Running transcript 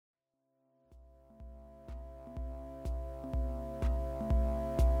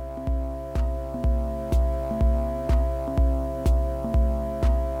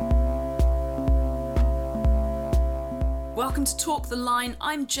welcome to Talk the Line.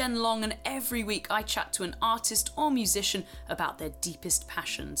 I'm Jen Long, and every week I chat to an artist or musician about their deepest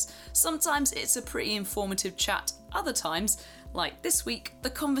passions. Sometimes it's a pretty informative chat, other times, like this week, the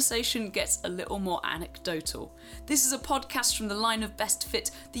conversation gets a little more anecdotal. This is a podcast from The Line of Best Fit,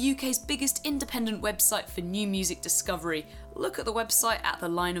 the UK's biggest independent website for new music discovery. Look at the website at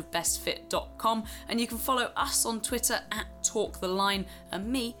thelineofbestfit.com, and you can follow us on Twitter at Talk the Line and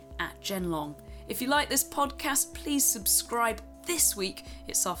me at Jen Long. If you like this podcast, please subscribe. This week,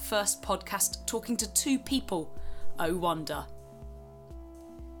 it's our first podcast talking to two people. Oh wonder.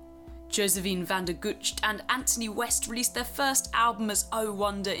 Josephine van der Gucht and Anthony West released their first album as Oh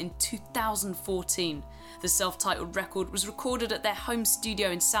Wonder in 2014. The self-titled record was recorded at their home studio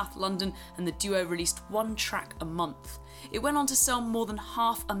in South London, and the duo released one track a month. It went on to sell more than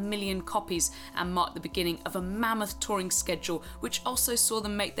 500,000 copies and marked the beginning of a mammoth touring schedule, which also saw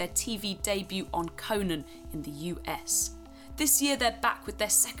them make their TV debut on Conan in the US. This year they're back with their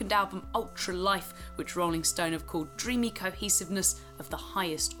second album, Ultra Life, which Rolling Stone have called dreamy cohesiveness of the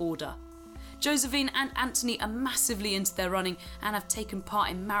highest order. Josephine and Anthony are massively into their running and have taken part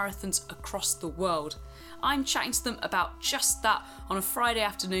in marathons across the world. I'm chatting to them about just that on a Friday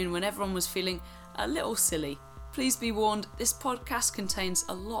afternoon when everyone was feeling a little silly. Please be warned, this podcast contains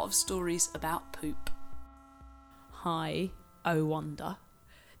a lot of stories about poop. Hi, Oh Wonder.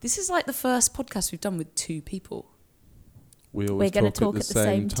 This is like the first podcast we've done with two people. We're going to talk at the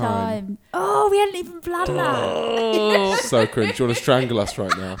same time. Oh, we hadn't even planned that. Oh. So cringe. Do you want to strangle us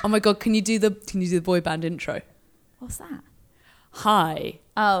right now? Oh my god, can you do the boy band intro? What's that? Hi.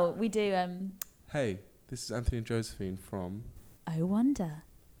 Oh, we do. Hey, this is Anthony and Josephine from... Oh Wonder.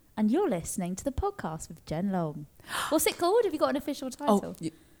 And you're listening to the podcast with Jen Long. What's it called? Have you got an official title?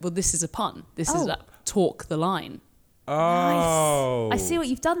 Well, this is a pun. This is Talk the Line. Oh. Nice. I see what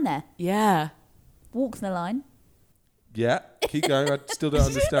you've done there. Yeah. Walk the line. Yeah, keep going. I still don't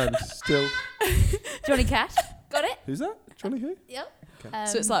understand. Still. Johnny Cash. Got it? Who's that? Johnny who? Yep. Okay.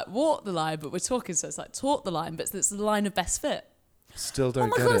 So it's like walk the line, but we're talking, so it's like talk the line, but it's the line of best fit. Still Oh don't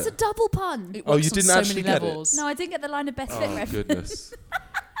my get god, it. it's a double pun. It Oh, works you on didn't so actually many get it? levels. No, I didn't get the line of best fit Oh, reference. goodness.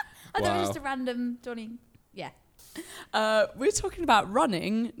 I thought it was Wow. just a random Johnny. Yeah. We're talking about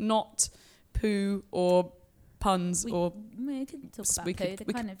running, not poo or puns or We could talk about we poo. could- They're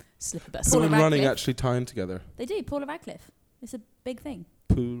we kind of. slip a best. Paula Someone running Radcliffe. actually tying together. They do. Paula Radcliffe. It's a big thing.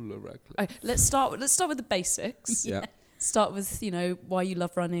 Paula Radcliffe. Okay, let's start with the basics. Yeah. Start with, why you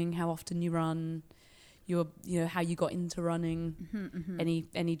love running, how often you run, how you got into running,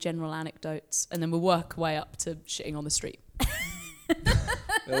 any general anecdotes, and then we'll work our way up to shitting on the street.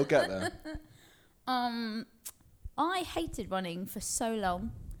 We'll get there. I hated running for so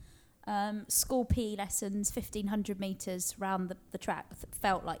long. School PE lessons, 1,500 metres round the track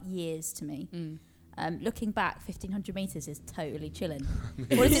felt like years to me. Looking back, 1,500 metres is totally chilling. What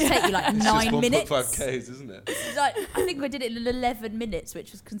does it take you, like 9 minutes? It's just 1.5 Ks, isn't it? Like, I think I did it in 11 minutes,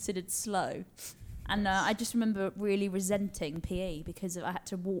 which was considered slow. And I just remember really resenting PE because I had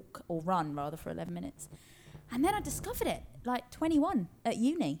to walk or run rather for 11 minutes. And then I discovered it, like 21 at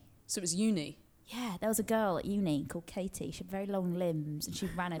uni. So it was uni. Yeah, there was a girl at uni called Katie. She had very long limbs and she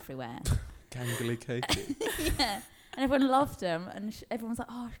ran everywhere. Gangly Katie. Yeah. And everyone loved her. And everyone was like,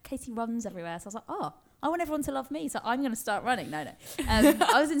 oh, Katie runs everywhere. So I was like, oh, I want everyone to love me. So I'm going to start running. No.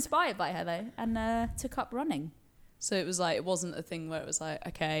 I was inspired by her, though, and took up running. So it was like, it wasn't a thing where it was like,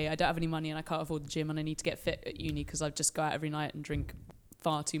 okay, I don't have any money and I can't afford the gym and I need to get fit at uni because I just go out every night and drink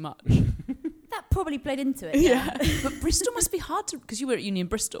far too much. That probably played into it. Yeah. But Bristol must be hard to, because you were at uni in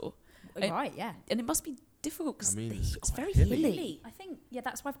Bristol. Right, yeah. And it must be difficult because it's quite very hilly. hilly. I think,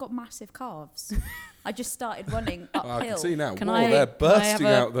 that's why I've got massive calves. I just started running uphill. I can see now. Can Whoa, I- they're can I have bursting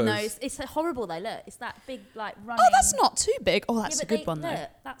a- out those. No, it's horrible though. Look, it's that big running. Oh, that's not too big. Oh, that's Yeah, a but good one though. look,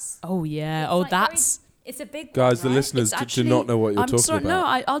 that's. Oh yeah. It's Oh, like that's. It's a big Guys, one, the right? listeners It's do not know what you're I'm talking sorry,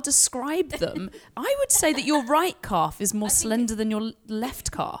 about. No, I'll describe them. I would say that your right calf is more slender than your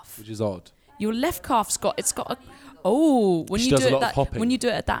left calf. Which is odd. Your left calf's got a. Oh, when She you does do a it lot of that hopping. when you do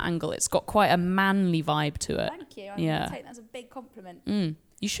it at that angle, it's got quite a manly vibe to it. Thank you. I'm Yeah. going to take that as a big compliment.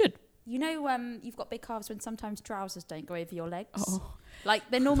 You should. You know, you've got big calves when sometimes trousers don't go over your legs. Oh. Like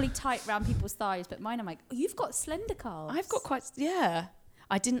they're normally tight around people's thighs, but mine I'm like, oh, you've got slender calves. I've got quite. Yeah.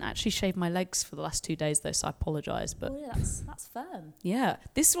 I didn't actually shave my legs for the last 2 days though, so I apologise. But Oh yeah, that's firm. yeah,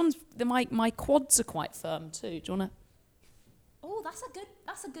 this one's my quads are quite firm too. Do you wanna? Oh, that's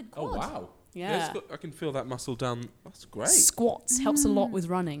a good Oh, quad. wow. Yeah. it's got, I can feel that muscle down. That's great. Squats helps a lot with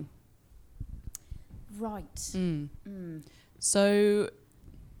running. Right. So,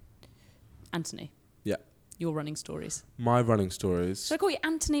 Anthony. Yeah. Your running stories. My running stories. Should I call you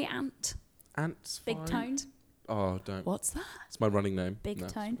Anthony Ant? Ants. Big fine. toned. Oh, don't. What's that? It's my running name. Big No.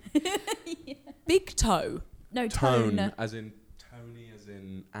 Tone. Big Toe. No, Tone, Tone. as in Tony, as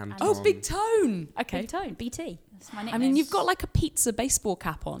in Anton. Oh, Big Tone. Okay. Big Tone. BT. That's my I nickname. mean, you've got like a pizza baseball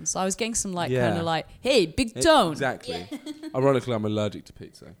cap on, so I was getting some like Yeah. kind of like, hey, Big Tone. Exactly. Ironically, I'm allergic to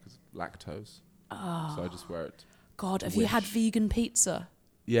pizza because lactose, Oh, so I just wear it. God, have you had Wish. vegan pizza?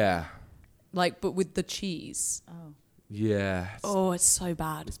 Yeah, Like, but with the cheese. Oh. yeah. Oh, it's so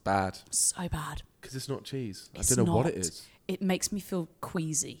bad. It's bad So bad. because it's not cheese. It's I don't know what not. it is. It makes me feel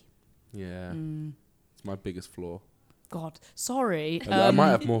queasy. Yeah, Mm, it's my biggest flaw. God, sorry. I might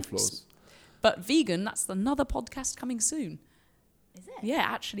have more flaws. But vegan, that's another podcast coming soon. Is it? Yeah,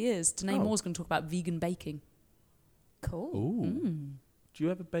 it actually is. Danae Oh. Moore's going to talk about vegan baking. Cool. Ooh. Mm. Do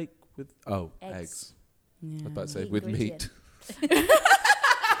you ever bake with eggs? Yeah. I was about to say Key with ingredient. meat.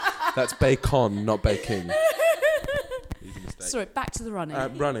 That's bacon, not baking. Easy mistake. Sorry, back to the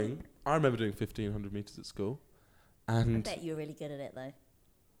running. Running. I remember doing 1,500 meters at school, I and bet you were really good at it though.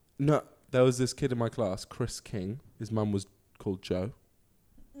 no, there was this kid in my class, Chris King. His mum was called Jo,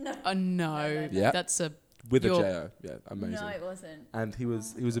 No. Oh, no. No. Yeah. That's a... with a Your- J-O. Yeah, amazing. No, it wasn't. And he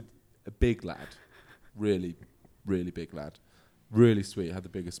was a big lad, really, really big lad, really sweet, had the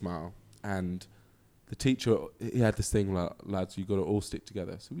biggest smile. And the teacher, he had this thing like, lads, you got to all stick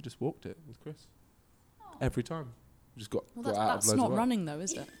together. So we just walked it with Chris every time. We just got, Well, got that's, out that's of loads not of work. running, though,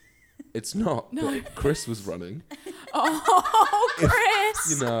 is it? It's not. No. But Chris was running. Oh,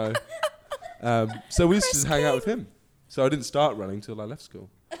 Chris! You know. So we used to just hang out with him. So I didn't start running till I left school.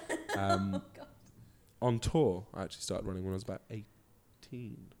 On tour, I actually started running when I was about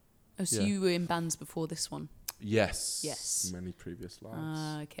 18. Oh, so Yeah. you were in bands before this one? Yes. Yes. Many previous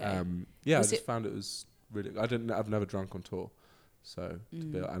lives. Okay. Yeah, Was I just it- found it was really. I've never drunk on tour, so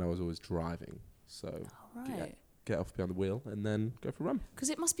and I was always driving. So All yeah. right. get off behind the wheel and then go for a run. Because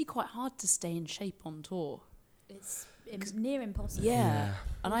it must be quite hard to stay in shape on tour. It's near impossible. Yeah.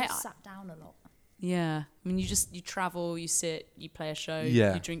 And I I... sat down a lot. Yeah. I mean, you travel, you sit, you play a show,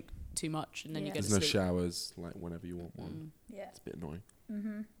 Yeah. you drink too much, and then you Yeah. go There's to no sleep. showers like whenever you want one. Yeah. It's a bit annoying.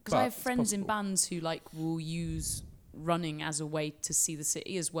 Mm-hmm. Because But I have it's friends in possible. bands who like will use running as a way to see the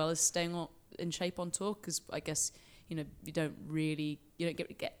city as well as staying in shape on tour. Because I guess you don't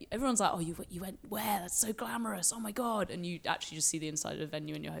get everyone's like, oh, you went where? That's so glamorous. Oh my god! And you actually just see the inside of a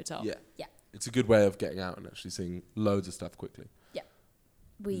venue in your hotel. Yeah. Yeah. It's a good way of getting out and actually seeing loads of stuff quickly.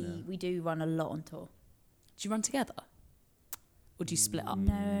 We do run a lot on tour. Do you run together, or do you split up?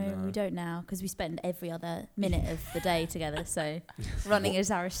 No, we don't now because we spend every other minute of the day together. So running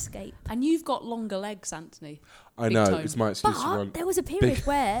is our escape. And you've got longer legs, Anthony. I Big know, tone. it's my excuse to But run. there was a period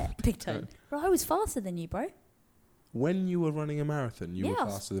where big tone. Well, I was faster than you, bro. When you were running a marathon, you were I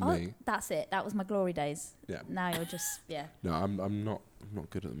was- faster than oh, me. That's it. That was my glory days. Yeah. Now you're just No, I'm not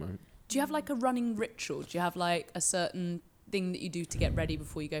good at the moment. Do you have like a running ritual? Do you have like a certain thing that you do to get ready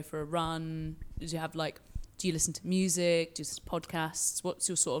before you go for a run? Do you listen to music? Do you listen to podcasts? What's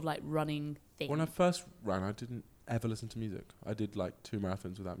your sort of like running thing? When I first ran, I didn't ever listen to music. I did like 2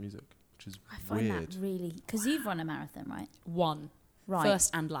 marathons without music, which is I find weird. that really because you've run a marathon, right? One. Right.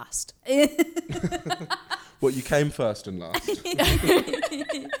 First and last. What, you came first and last?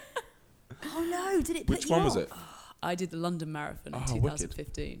 Oh no! Did it? Put Which you one was off? it? I did the London Marathon in Oh, wicked.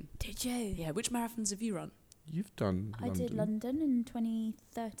 2015. Did you? Yeah, which marathons have you run? You've done I London. did London in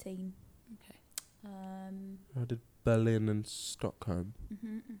 2013. Okay. I did Berlin and Stockholm.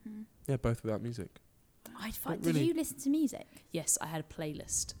 Mm-hmm. Yeah, both without music. I'd find. really- Did you listen to music? Yes, I had a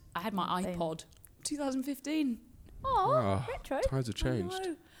playlist. I had my Boom. iPod. 2015. Oh, Ah, retro. times have changed. I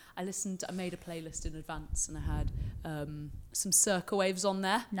know. I made a playlist in advance and I had some Circa Waves on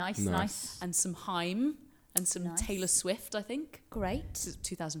there Nice, Nice. nice. and some Haim and some Nice. Taylor Swift, I think. Great. This is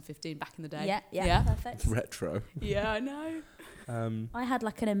 2015, back in the day. Yeah, perfect. Retro. Yeah, I know. I had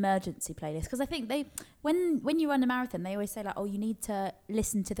like an emergency playlist because I think when you run a marathon, they always say like, oh, you need to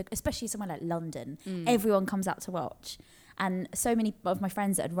listen to especially somewhere like London. Everyone comes out to watch. And so many of my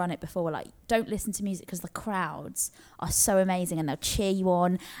friends that had run it before were like, don't listen to music because the crowds are so amazing and they'll cheer you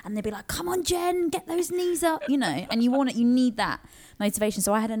on and they'll be like, come on, Jen, get those knees up, and you need that motivation.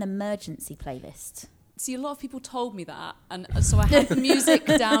 So I had an emergency playlist. See, a lot of people told me that, and so I had the music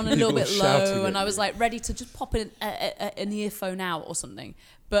down a little People bit shouting low, at and I you. was like ready to just pop in an earphone out or something.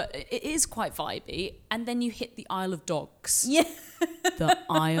 But it is quite vibey, and then you hit the Isle of Dogs. Yeah. The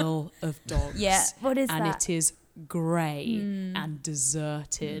Isle of Dogs. Yeah, what is and that? it is grey and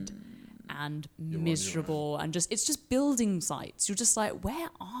deserted and miserable, and it's just building sites. You're just like, where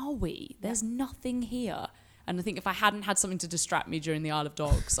are we? There's nothing here. And I think if I hadn't had something to distract me during the Isle of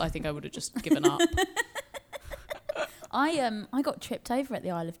Dogs, I think I would have just given up. I got tripped over at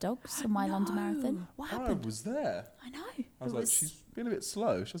the Isle of Dogs on my London Marathon. What I happened? was there. I know. I was like, she's been a bit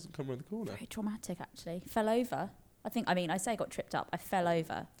slow. She doesn't come around the corner. Very traumatic, actually. Fell over. I say I got tripped up. I fell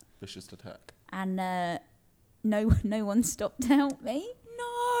over, Vicious attack. and no one stopped to help me. No.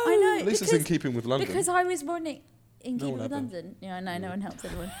 I know. At least it's in keeping with London. Because I was running in No keeping one with ever. London. Yeah, I know, no one helps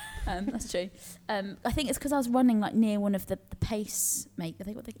anyone. That's true. I think it's because I was running like near one of the pacemaker. I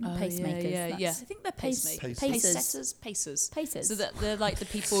think what they pacemakers. Yeah. That's- I think they're Pace- pacemakers. Pacers. Pacers. Pacers. So that they're like the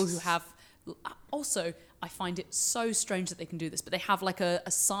people who have. Also, I find it so strange that they can do this, but they have like a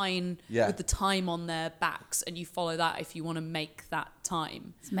sign Yeah. with the time on their backs, and you follow that if you want to make that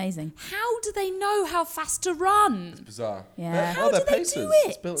time. It's amazing. How do they know how fast to run? Bizarre. Yeah. They're- How they're do they pacers. do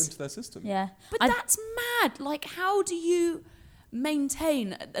It's it? built into their system. Yeah. But I- that's mad. Like, how do you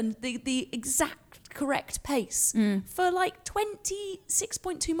maintain the exact correct pace for like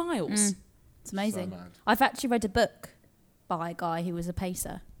 26.2 miles? It's amazing. So mad. I've actually read a book by a guy who was a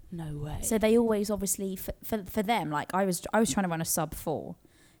pacer. No way. So they always, obviously, for them, like I was trying to run a sub 4.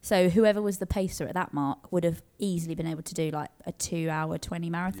 So whoever was the pacer at that mark would have easily been able to do like a 2-hour 20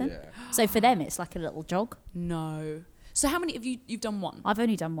 marathon. Yeah. So for them, it's like a little jog. No. So how many have you've done one? I've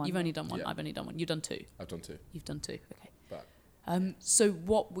only done one. You've only done one. Yeah. I've only done one. You've done two. I've done 2. You've done two. Okay. But So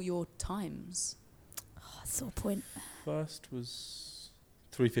what were your times? Sore point. first was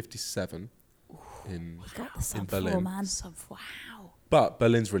 3:57 in Got the sub Berlin. 4, man. Wow. But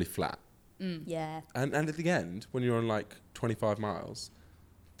Berlin's really flat. Yeah. And at the end, when you're on like 25 miles,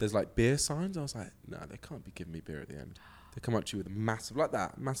 there's like beer signs. I was like, no, they can't be giving me beer at the end. They come up to you with a massive, like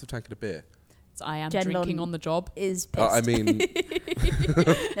that, massive tank of beer. So I am Jen drinking Lon- on the job. Is pissed. I mean, no,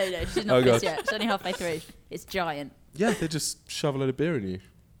 she's not Oh, pissed God. yet. She's only halfway through. It's giant. yeah, they just shove a load of beer in you.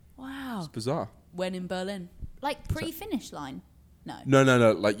 Wow. It's bizarre. When in Berlin? Like pre-finish line. No.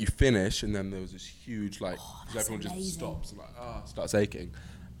 No. Like you finish, and then there was this huge, like, that's everyone just amazing. stops and like, starts aching,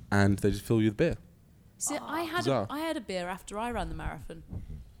 and they just fill you with beer. So Oh, I bizarre. had a beer after I ran the marathon.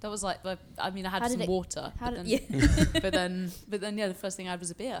 That was like, I mean, I had How did some it- water, How but, did, then, yeah. but then, yeah, the first thing I had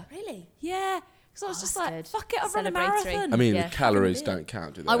was a beer. Really? Yeah, because I was Oh, just that's like, good. fuck it, I've run a Celebratory. marathon. I mean, Yeah. the calories Having a beer. don't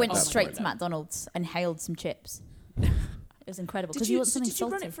count, do they? I went at that straight point? to McDonald's and hailed some chips. It was incredible. Did Because you, want something did you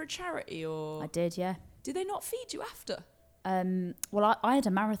run salty. it for a charity or I did, yeah. did they not feed you after? Well, I had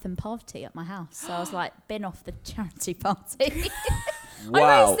a marathon party at my house, so I was like, bin off the charity party. I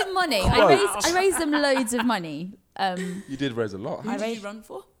Wow. raised them money. Quote. I raised them loads of money. You did raise a lot. Who I did raised- you run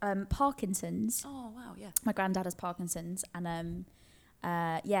for? Parkinson's. Oh wow, yeah. My granddad has Parkinson's, and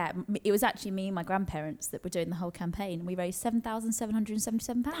it was actually me and my grandparents that were doing the whole campaign. We raised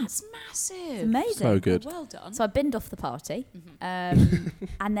 £7,777. That's massive. It's amazing. So good. Well done. So I binned off the party, and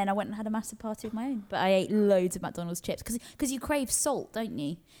then I went and had a massive party of my own. But I ate loads of McDonald's chips because you crave salt, don't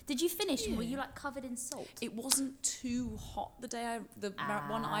you? Did you finish? And were you like covered in salt? It wasn't too hot the day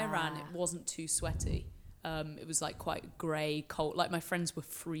one I ran. It wasn't too sweaty. It was like quite grey, cold. Like my friends were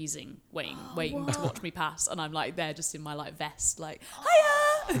freezing, waiting to watch me pass, and I'm like there just in my like vest, like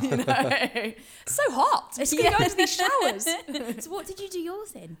hiya, you know, so hot. It's gonna go into these showers. So what did you do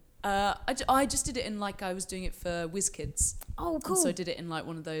yours in? I just did it in like I was doing it for WizKids. Oh, cool. And so I did it in like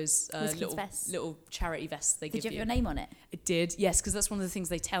one of those WizKids vests. little charity vests they Did give you have you. your name on it? It did, yes, because that's one of the things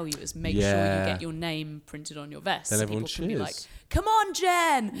they tell you is make sure you Yeah. get your name printed on your vest. Then so everyone people can be like, cheers. "Come on,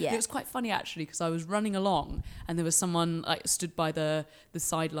 Jen!" Yeah. It was quite funny actually because I was running along and there was someone like stood by the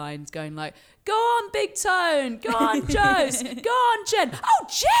sidelines going like, "Go on, Big Tone! Go on, Joes! Go on, Jen! Oh,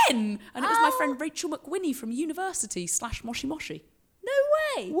 Jen!" And it was my friend Rachel McWhinney from university / Moshi Moshi.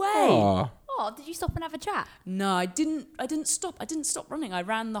 No way. Aw. Oh, did you stop and have a chat? No, I didn't stop. I didn't stop running. I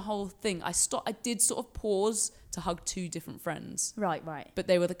ran the whole thing. I did sort of pause to hug 2 different friends. Right. But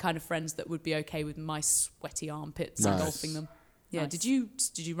they were the kind of friends that would be okay with my sweaty armpits Nice. engulfing them. Yeah. Nice.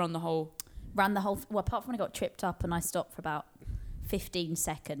 Did you run the whole? Ran the whole. Well, apart from when I got tripped up and I stopped for about 15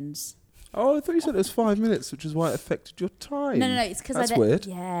 seconds. Oh, I thought you said it was 5 minutes, which is why it affected your time. No, it's because That's weird.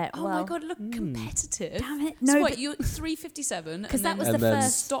 Yeah. Oh well, my god, look competitive. Damn it! So No, what? but You 3:57 because that was And the then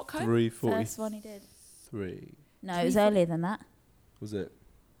first Stockholm. 3:43. first one he did. No, it 3:40. was earlier than that. Was it?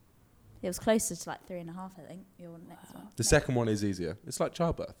 It was closer to like 3.5, I think. Your next one. The second one is easier. It's like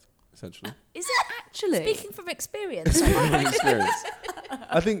childbirth, essentially. Is it actually? Speaking from experience. From experience.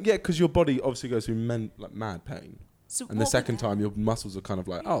 I think, yeah, because your body obviously goes through mad pain. So And the second time, your muscles are kind of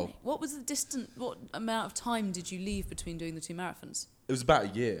like, oh. What was the distance? What amount of time did you leave between doing the 2 marathons? It was about a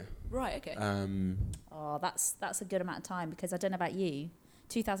year. Right. Okay. Oh, that's a good amount of time because I don't know about you.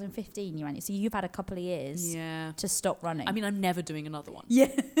 2015 you ran it, so you've had a couple of years yeah. to stop running. I mean, I'm never doing another one. yeah.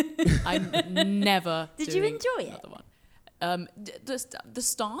 I'm never. Did you doing enjoy it? another one. The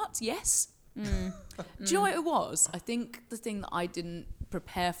start, yes, Do you know what it was? I think the thing that I didn't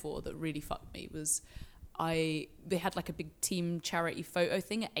prepare for that really fucked me was they had like a big team charity photo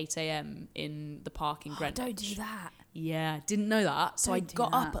thing at 8 a.m. in the park in Greenwich. Don't do that. Yeah, didn't know that. So I Don't do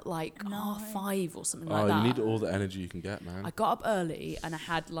got up that. at like No. 5:30 or something Oh, like that. you need all the energy you can get, man. I got up early and I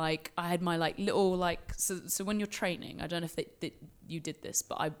had my like little like so when you're training, I don't know if that you did this,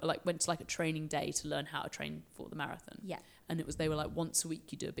 but I like went to like a training day to learn how to train for the marathon. Yeah. And they were like once a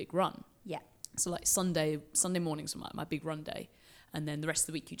week you do a big run. Yeah. Mm-hmm. So like Sunday mornings were my big run day, and then the rest of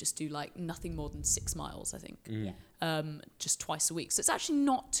the week you just do like nothing more than 6 miles, I think. Yeah. Just twice a week. So it's actually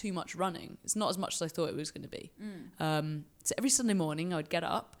not too much running. It's not as much as I thought it was going to be. So every Sunday morning I would get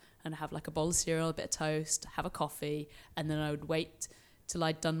up and have like a bowl of cereal, a bit of toast, have a coffee, and then I would wait till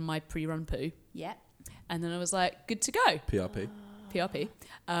I'd done my pre-run poo. Yeah. And then I was like, good to go. PRP. PRP.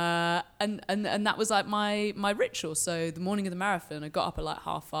 And that was like my ritual. So the morning of the marathon, I got up at like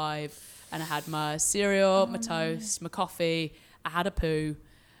 5:30 and I had my cereal, my toast, my coffee, I had a poo,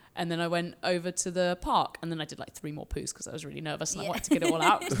 and then I went over to the park, and then I did like 3 more poos because I was really nervous and I wanted to get it all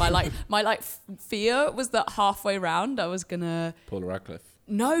out. 'Cause my fear was that halfway round I was gonna Paula Radcliffe.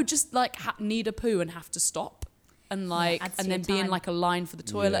 just like need a poo and have to stop. And like, adds to and your then be in time. like a line for the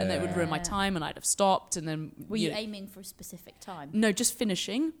toilet, and it would ruin my Yeah. time, and I'd have stopped, and then Were you aiming for a specific time? no, just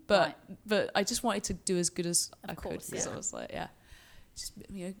finishing, but I just wanted to do as good as I could, course, because yeah. I was like, just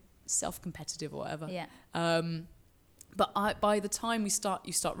self-competitive or whatever. Yeah. But by the time you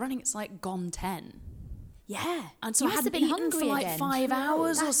start running, it's like gone 10, Yeah. and so You I must hadn't have been eaten for hungry like again. 5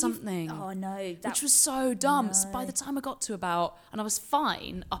 hours That or you've- something. Oh no. Which was so dumb. No. So by the time I got to and I was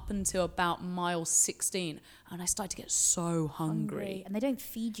fine up until about mile 16, and I started to get so hungry. And they don't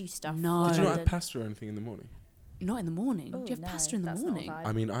feed you stuff. No. Did you not London. have pasta or anything in the morning? Not in the morning. Oh, Do you have no, pasta in the that's not a morning? vibe.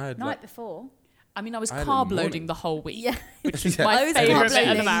 I mean, I had Night like, before. I mean, I was I had it in the carb morning. loading the whole week, Yeah. which was Yeah. my I was favourite carb bit of the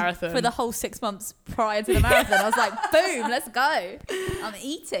loading marathon. for the whole 6 months prior to the marathon. I was like, boom, let's go. I'm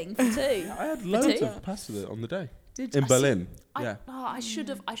eating for 2. I had loads two? of pasta on the day Did in I see- Berlin. I should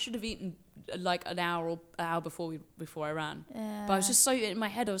have eaten like an hour before I ran. But I was just so in my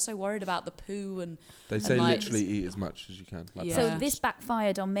head. I was so worried about the poo and. They say like- literally eat as much as you can. Like Yeah. So pasta. this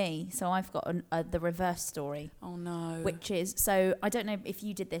backfired on me. So I've got the reverse story, Oh no. which is, so I don't know if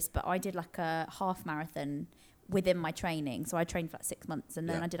you did this, but I did like a half marathon within my training. So I trained for like 6 months, and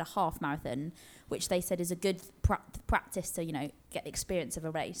then Yeah. I did a half marathon, which they said is a good practice to, get the experience of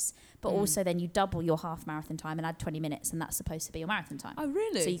a race. But also then you double your half marathon time and add 20 minutes, and that's supposed to be your marathon time. Oh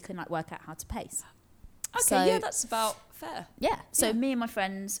really? So you can like work out how to pace. okay, so- yeah, that's about fair. Yeah. So Yeah. me and my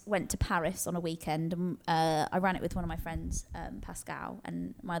friends went to Paris on a weekend, and I ran it with one of my friends, Pascal,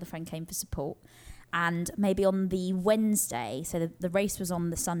 and my other friend came for support. And maybe on the Wednesday, so the race was on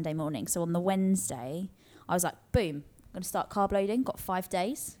the Sunday morning. So on the Wednesday, I was like, boom, I'm going to start carb loading. Got 5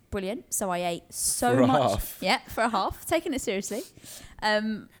 days. Brilliant. So I ate so For a much. half. Yeah, for a half. Taking it seriously.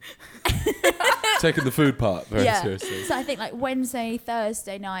 Taking the food part very seriously. So I think like Wednesday,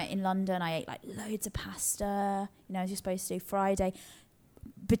 Thursday night in London, I ate like loads of pasta, as you're supposed to do. Friday.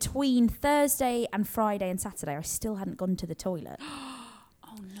 Between Thursday and Friday and Saturday, I still hadn't gone to the toilet.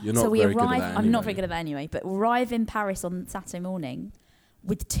 You're not So we very good at arrive. that I'm not anyway. very good at that anyway. But arrive in Paris on Saturday morning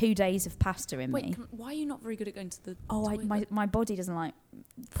with 2 days of pasta in me. Why are you not very good at going to the? Oh, my body doesn't like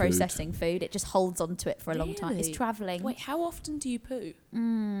processing food. It just holds onto it for a long time. It's Really? travelling. Wait, how often do you poo?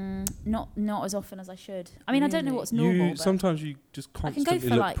 Not as often as I should. I mean, I don't know Really? what's normal. but Sometimes you just I can constantly go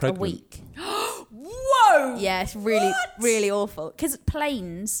for look like pregnant. a week. Whoa! Yeah, it's really, really awful. Because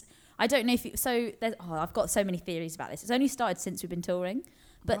planes, I don't know if you... So, I've got so many theories about this. It's only started since we've been touring.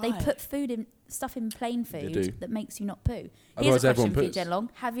 But Right. they put stuff in plane They food do. that makes you not poo. Otherwise Here's a everyone question for you, poos. Jen Long.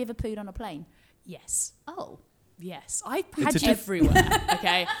 Have you ever pooed on a plane? Yes. Oh. Yes. I poo It's a diff- everywhere.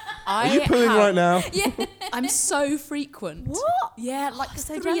 Okay. Are you pooing right now? I'm so frequent. What? Yeah, like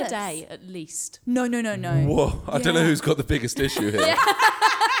so 3 a jealous. day at least. No. Whoa! I don't know Yeah. who's got the biggest issue here.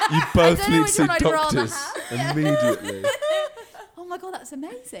 You both don't know need which to see one I'd rather doctors immediately. Oh my God, that's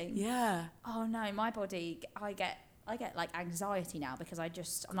amazing. Yeah. Oh no, my body, I get like anxiety now because I'm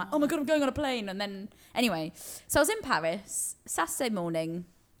like, oh my God, I'm going on a plane. And then, anyway, so I was in Paris, Saturday morning,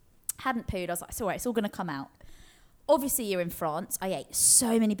 hadn't pooed. I was like, it's all right, it's all going to come out. Obviously, you're in France. I ate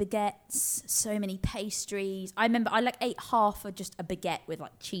so many baguettes, so many pastries. I remember I ate half of just a baguette with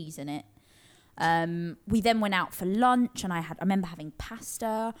like cheese in it. We then went out for lunch and I remember having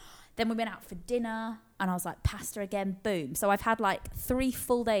pasta. Then we went out for dinner and I was like, pasta again, boom. So I've had like 3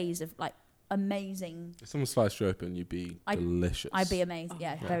 full days of like amazing. If someone sliced you open, you'd be delicious. I'd be amazing.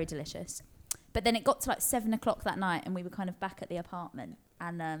 Yeah, very delicious. But then it got to like 7 o'clock that night and we were kind of back at the apartment.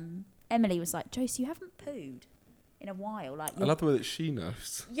 And Emily was like, Josie, you haven't pooed. in a while. Like, I love the way that she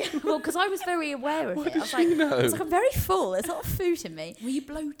knows. yeah, well, because I was very aware of Why it. does I she know? was like, I'm very full. There's a lot of food in me. Were you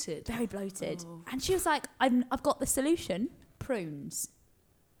bloated? Very bloated. Oh. And she was like, I've got the solution. Prunes.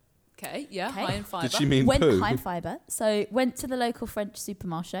 Okay, yeah, Okay. high in fibre. Did she mean Went poo? high in fibre. So went to the local French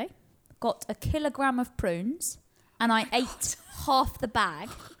supermarché, got a kilogram of prunes, and I ate half the bag.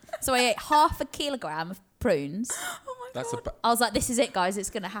 So I ate half a kilogram of prunes. Oh my That's god. I was like, this is it, guys. It's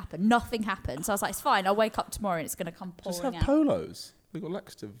going to happen. Nothing happened. So I was like, it's fine. I'll wake up tomorrow and it's going to come pouring Just have out. polos. They've got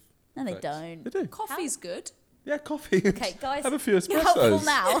laxative. No, they effects. don't. They do. Coffee's good. Yeah, coffee. Okay, guys. Have a few You're helpful espressos.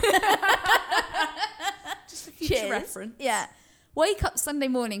 now. Just a future Cheers. reference. Yeah. Wake up Sunday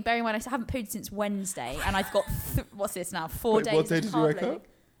morning, bearing in mind I haven't pooed since Wednesday, and I've got, what's this now, 4 Wait, days what day of did you wake carb loading. up?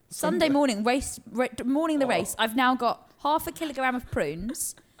 Sunday morning, morning the Oh. race. I've now got half a kilogram of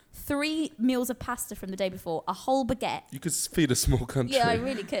prunes, 3 meals of pasta from the day before, a whole baguette. You could feed a small country. Yeah, I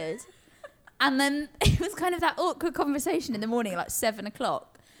really could. And then it was kind of that awkward conversation in the morning, like 7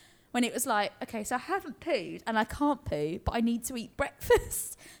 o'clock, when it was like, okay, so I haven't pooed and I can't poo, but I need to eat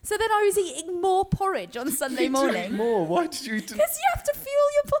breakfast. So then I was eating more porridge on Sunday morning. More. Why did you eat it? Because you have to fuel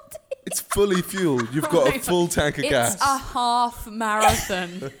your body. It's fully fueled. You've got a full tank of gas. It's a half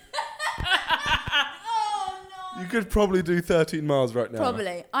marathon. Oh no. You could probably do 13 miles right now.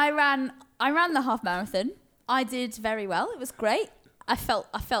 Probably. I ran the half marathon. I did very well. It was great. I felt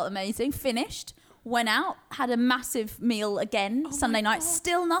amazing. Finished. Went out. Had a massive meal again Sunday night. God.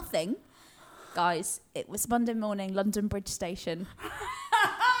 Still nothing. Guys, it was Monday morning, London Bridge Station.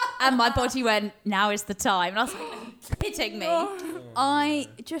 And my body went, now is the time. And I was like, are you kidding me? I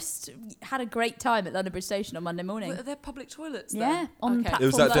just had a great time at London Bridge Station on Monday morning. Are there public toilets Yeah, there? on Okay. platform It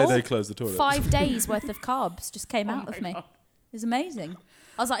was that day four. they closed the toilet. 5 days worth of carbs just came out my of me. God. It was amazing.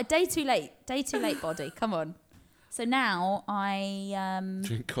 I was like, a day too late, body. Come on. So now I,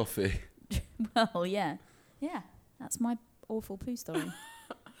 Drink coffee. well, yeah, that's my awful poo story.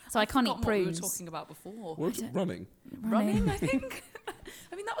 So I can't eat Forgotten what we were prunes. talking about before. What was it? Running. Running, I think.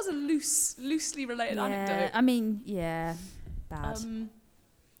 I mean, that was a loosely related Yeah, anecdote. I mean, yeah, bad.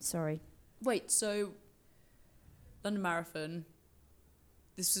 Sorry. Wait, so London Marathon.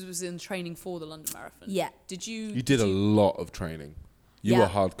 This was in training for the London Marathon. Yeah, Did you? You did a lot of training. You Yeah. were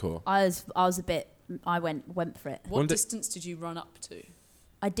hardcore. I was a bit. I went for it. What One day- distance did you run up to?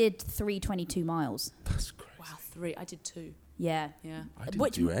 I did 3:22 miles. That's crazy. Wow, 3. I did 2. Yeah. Yeah. I didn't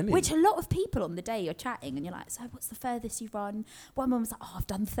Which, do any. which a lot of people on the day you're chatting and you're like, so what's the furthest you've run? One woman was like, oh, I've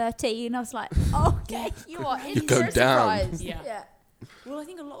done 13. I was like, oh, okay, you are in You for go a down. surprise. Yeah. Well, I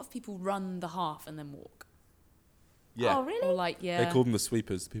think a lot of people run the half and then walk. Yeah. Oh, really? Or like, yeah. They call them the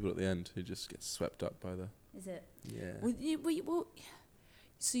sweepers, the people at the end who just get swept up by the. Is it? Yeah.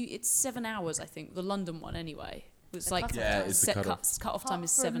 So it's 7 hours, I think. The London one, anyway. It's The like cut-off Yeah, time. it's the set cut-off. cut-off time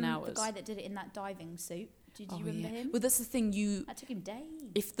is 7 hours. The guy that did it in that diving suit. Did you Oh, remember yeah. him? Well, that's the thing. That took him days.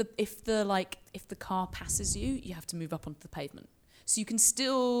 If the car passes you, you have to move up onto the pavement. So you can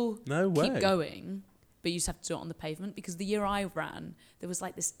still No way. keep going, but you just have to do it on the pavement. Because the year I ran, there was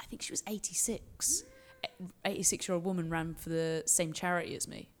like this. I think she was 86. 86-year-old woman ran for the same charity as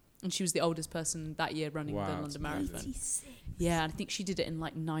me, and she was the oldest person that year running Wow, the that's London Marathon. 86. Yeah, and I think she did it in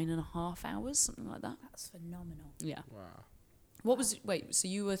like 9.5 hours, something like that. That's phenomenal. Yeah. Wow. What was it? Wait, so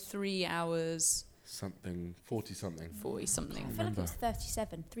you were 3 hours Something, 40 something. 40 something. I feel like it Remember. was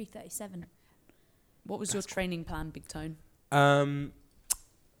 37, 3:37. What was your training plan, Big Tone?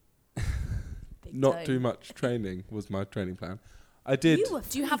 Big Not toe. too much training was my training plan. I did. You were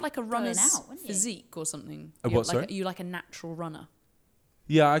Do you have like a going runner's out, weren't you? physique or something? A You're what, like sorry? Are you like a natural runner?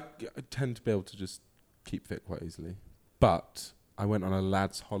 Yeah, I tend to be able to just keep fit quite easily. But I went on a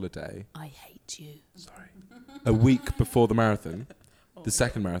lad's holiday. I hate you. Sorry. A week before the marathon, the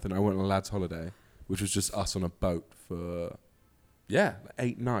second marathon, I went on a lad's holiday, which was just us on a boat for, like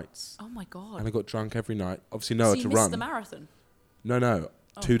 8 nights. Oh my god. And I got drunk every night. Obviously, so nowhere you to missed run. the marathon? No.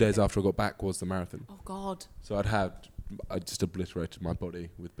 Oh, 2 days okay. after I got back was the marathon. Oh god. So I just obliterated my body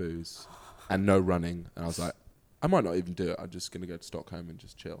with booze and no running. And I was like, I might not even do it. I'm just going to go to Stockholm and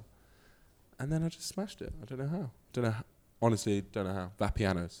just chill. And then I just smashed it. I don't know how. Honestly, don't know how.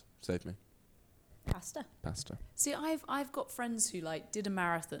 Vapianos saved me. Pasta. See, I've got friends who like did a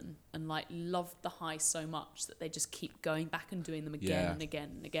marathon and like loved the high so much that they just keep going back and doing them again Yeah. and again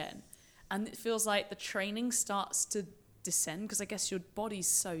and again. And it feels like the training starts to descend because I guess your body's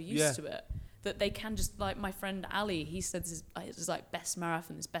so used to it that they can just, like my friend Ali, he said this is his like best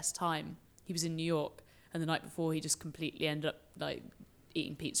marathon, his best time. He was in New York and the night before he just completely ended up like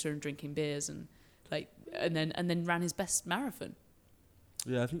eating pizza and drinking beers and like and then ran his best marathon.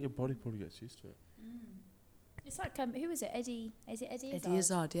 Yeah, I think your body probably gets used to it. It's like who was it? Eddie? Is it Eddie? Eddie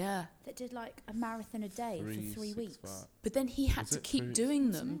Izzard, yeah. that did like a marathon a day for 3 weeks. 365. But then he had Was to it keep three-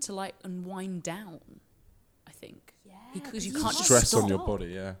 doing them to like and wind down, I think. Yeah. Because you you can't can't just Stress on your stop. body,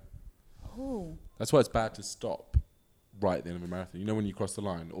 yeah. Oh, That's why it's bad to stop right at the end of a marathon. You know, when you cross the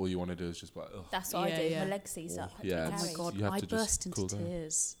line, all you want to do is just like, ugh. that's what Yeah, I do. yeah. My legs seized up. had to Yeah. be Oh my carried. god, You have I to just burst into cool down. Oh,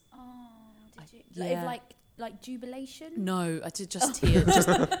 tears. did you? Yeah. Like jubilation? No, I did just tears.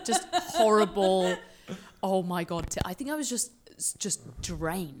 just horrible. Oh my god. I think I was just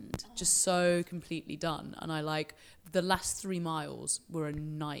drained, just so completely done. And I like the last 3 miles were a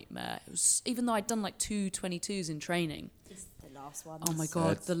nightmare. It was, even though I'd done like 2:22s in training. Just the last one. Oh my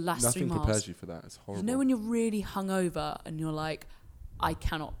god, the last 3 Nothing miles. prepares you for that. It's horrible. You know when you're really hungover and you're like, I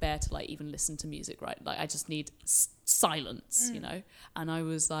cannot bear to like even listen to music, right? Like I just need silence, you know? And I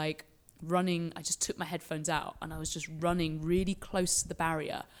was like running, I just took my headphones out and I was just running really close to the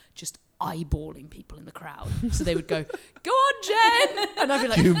barrier, just eyeballing people in the crowd. So they would go, go on, Jen! And I'd be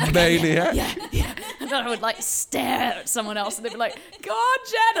like, You okay, maniac. yeah. And then I would like stare at someone else and they'd be like, go on,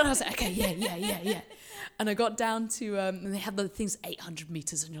 Jen! And I was like, okay, yeah. And I got down to, and they had the things 800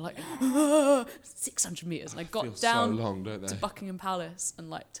 metres and you're like, 600 metres. And I got Feels down so long, don't to they? Buckingham Palace and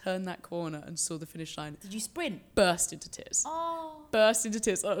like turned that corner and saw the finish line, Did you sprint? burst into tears. Oh. Burst into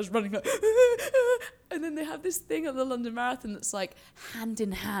tears. I was running like, and then they have this thing at the London Marathon that's like hand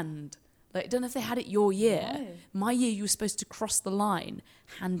in hand. Like, I don't know if they had it your year. No. My year, you were supposed to cross the line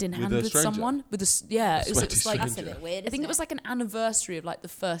hand in hand a with stranger? someone. With yeah, it was Sweaty like That's a bit weird. I think it was like an anniversary of like the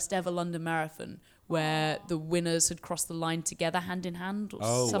first ever London Marathon where the winners had crossed the line together hand in hand or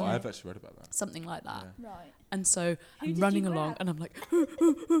Oh, I've actually read about that. something like that. Right. And so Who I'm did running you along grab? and I'm like,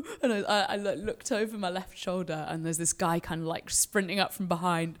 and I like, looked over my left shoulder and there's this guy kind of like sprinting up from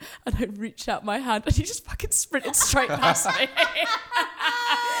behind and I reached out my hand and he just fucking sprinted straight past me.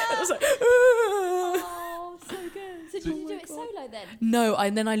 And I was like, Oh, so good. So did you do it solo then? no,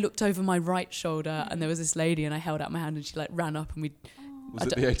 and then I looked over my right shoulder and there was this lady and I held out my hand and she like ran up and we Was I it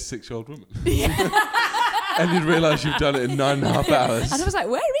don't- the 86-year-old woman? And you'd realise you've done it in 9.5 hours. and I was like,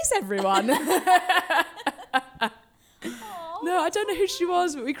 where is everyone? No, I don't know who she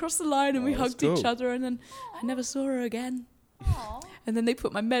was, but we crossed the line and we that's hugged each cool. other and then I never saw her again. Aw. And then they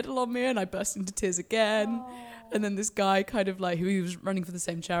put my medal on me and I burst into tears again. And then this guy kind of like, who was running for the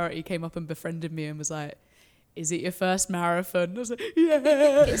same charity, came up and befriended me and was like, is it your first marathon? I was like,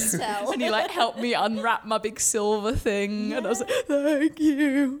 yes. Tell. And he like helped me unwrap my big silver thing. And I was like, thank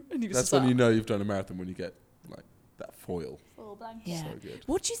you. And he was That's just when like, you know you've done a marathon, when you get like that foil. Full blanket. yeah. So good.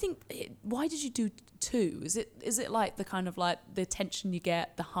 What do you think? Why did you do 2? Is it like the kind of like the attention you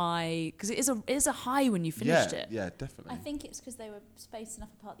get, the high? Because it is a high when you finished it. Yeah, definitely. I think it's because they were spaced enough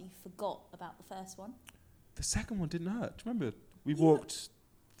apart that you forgot about the first one. The second one didn't hurt. Do you remember? We walked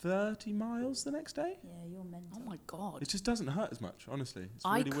 30 miles the next day. Yeah, you're mental. Oh my god! It just doesn't hurt as much, honestly. It's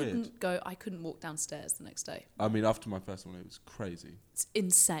I really weird. I couldn't walk downstairs the next day. I mean, after my first one, it was crazy. It's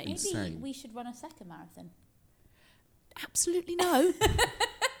insane. Maybe insane. we should run a second marathon. Absolutely no.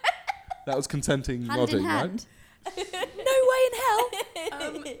 That was consenting Hand nodding, in hand. No way in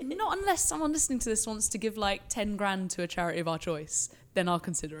hell. Not unless someone listening to this wants to give like 10 grand to a charity of our choice, then I'll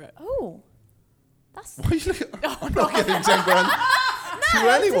consider it. Oh, that's. right? Why are you looking? I'm not getting 10 grand to I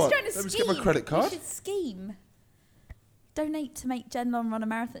was anyone. just trying to Let me just get my scheme. credit We card. should scheme. Donate to make Jen Long run a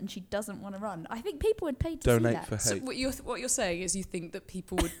marathon she doesn't want to run. I think people would pay to Donate see that. for So hate. what you're saying is you think that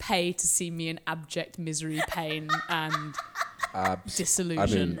people would pay to see me in abject misery, pain, and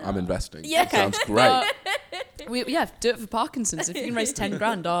disillusion. I'm investing. Yeah. Sounds great. Do it for Parkinson's. If you can raise 10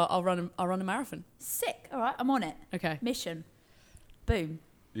 grand, I'll run a marathon. Sick. All right, I'm on it. Okay. Mission. Boom.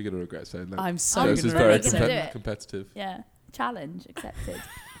 You're going to regret saying that. I'm so This gonna is very regret gonna do it. competitive. Yeah. Challenge accepted.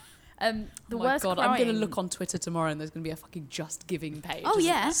 Oh The my worst god, crying. I'm gonna look on Twitter tomorrow and there's gonna be a fucking Just Giving page. Oh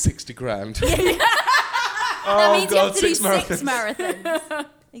yeah. 60 grand. That Oh, means you have to do 6 6 marathons. marathons.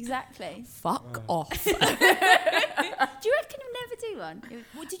 Exactly. Fuck off. Do you reckon you'll never do one?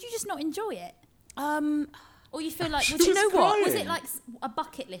 Well, did you just not enjoy it? Or you feel like, She well, do you know was what? Was crying. it like a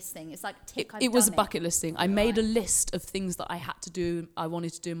bucket list thing? It's like tick, I've It was a done bucket list thing. I made a list of things that I had to do, I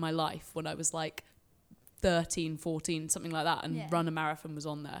wanted to do in my life when I was like 13, 14, something like that, and Yeah. run a marathon was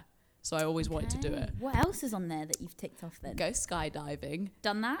on there. So I always wanted to do it. What else is on there that you've ticked off then? Go skydiving,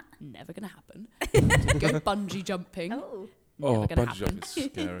 Done that? never gonna happen. Go bungee jumping, Oh. Oh, never gonna bungee happen. jumping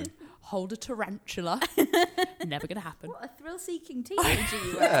is scary. Hold a tarantula, never gonna happen. What a thrill-seeking teenager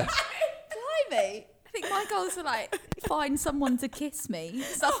you were. Blimey. I think my goals are like, find someone to kiss me,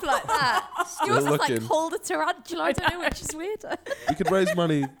 stuff like that. Yours is like, looking. hold a tarantula. I don't know which is weirder. You could raise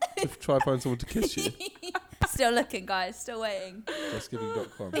money to try and find someone to kiss you. Still looking, guys. Still waiting.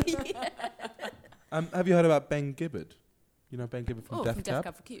 JustGiving.com. Have you heard about Ben Gibbard? You know Ben Gibbard from Oh, Death from Cab? Death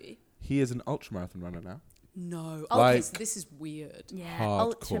Cab for Cutie. he is an ultramarathon runner now. No. Like- Okay, so this is weird. Yeah, Hardcore.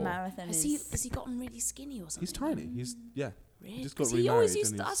 ultra marathon Has he gotten really skinny or something? He's tiny. He's Really? just got 'Cause he always remarried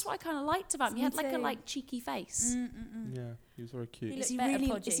used. and That's he's- what I kind of liked about him. He Me had like a too. like cheeky face. yeah. He was very cute. He Is looked he better really?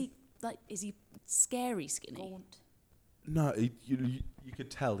 podgy. Is he scary skinny? Gaunt. No, you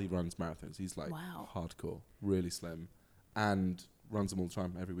could tell he runs marathons. He's like Wow. hardcore, really slim, and runs them all the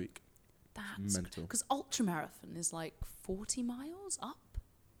time every week. That's Mental. because ultra marathon is like 40 miles up.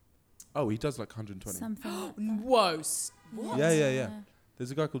 Oh, he does like 120. Something like that. Whoa! What? Yeah. There's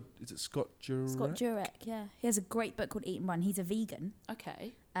a guy called, is it Scott Jurek? Scott Jurek, yeah. He has a great book called Eat and Run. He's a vegan.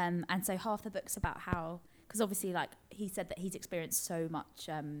 Okay. And so half the book's about how, because obviously, like, he said that he's experienced so much,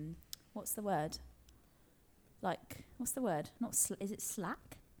 what's the word? Like, what's the word? Is it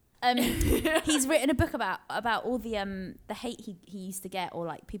slack? He's written a book about all the hate he used to get, or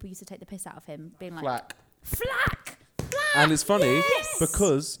like people used to take the piss out of him, being like, Flack. Flack! And it's funny Yes!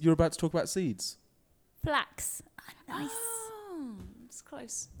 because you're about to talk about seeds. Flax. Nice. Oh, it's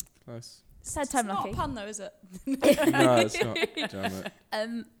close. Nice. Third It's time not lucky. a pun though, is it? No, it's not. Damn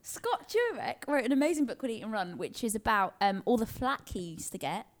it. Scott Jurek wrote an amazing book called Eat and Run, which is about all the flack he used to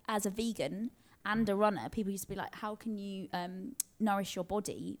get as a vegan and a runner. People used to be like, how can you nourish your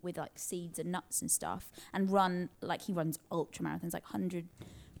body with like seeds and nuts and stuff and run, like he runs ultra marathons, like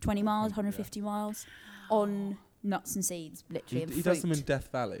 120 miles, 150 miles on nuts and seeds, literally. He and does them fruit. in Death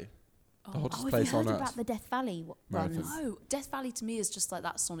Valley, the hottest Oh, have you place heard on about earth. the Death Valley runs? Marathon. No, Death Valley to me is just like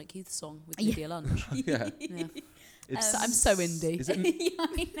that Sonic Youth song with Yeah. Lydia Lunch. Yeah. Yeah. It's, I'm so indie. Is it in Yeah,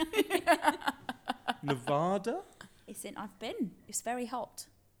 I know. Nevada? I've been. It's very hot.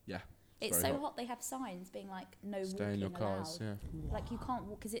 Yeah. It's very so hot. hot they have signs being like, no Stay walking in your allowed. cars. Yeah. Like you can't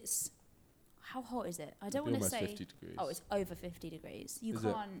walk because it's. How hot is it? I It'd don't be want to almost say. 50 degrees. Oh, it's over 50 degrees. You Is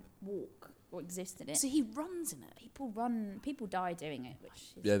it? can't walk or exist in it. So he runs in it. People run. People die doing it, which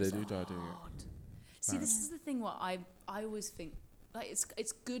is Yeah, they bizarre. do die doing it. God. See, this is the thing. What I always think, like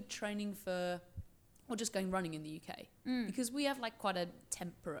it's good training for, or just going running in the UK because we have like quite a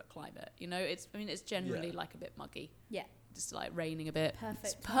temperate climate. You know, it's generally Yeah. like a bit muggy, Yeah, just like raining a bit. Perfect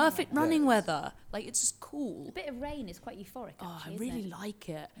It's climate. perfect running weather. Like it's just cool. a bit of rain is quite euphoric. Oh, I Actually, really isn't it? like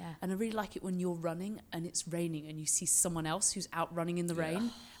it. Yeah. And I really like it when you're running and it's raining and you see someone else who's out running in the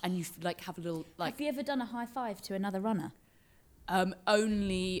rain and you like have a little like Have you ever done a high five to another runner?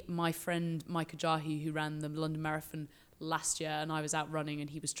 only my friend Mike Ajahi who ran the London Marathon last year and I was out running and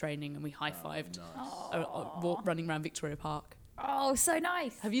he was training and we high-fived running around Victoria Park. Oh, so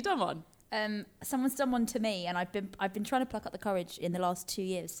nice. Have you done one? Someone's done one to me, and I've been trying to pluck up the courage in the last 2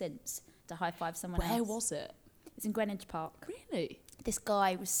 years since to high five someone else. Where was it? It's in Greenwich Park. Really? This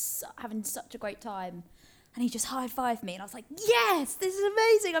guy was having such a great time, and he just high fived me, and I was like, "Yes, this is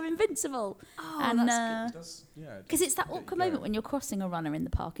amazing! I'm invincible!" Oh, and that's Does, yeah. because it's that Get you awkward going. moment when you're crossing a runner in the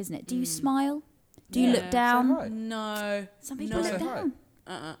park, isn't it? Do you smile? Do you look Yeah. down? Say hi. No. Some people No. look Say hi. down.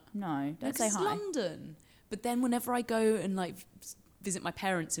 Uh-uh. No, don't say It's hi. London. But then whenever I go and like visit my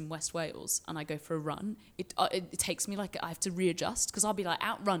parents in West Wales and I go for a run, it takes me like I have to readjust because I'll be like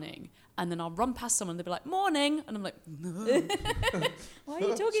out running and then I'll run past someone. They'll be like morning, and I'm like no. Why are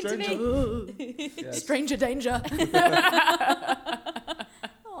you talking to me? Yeah, Stranger danger.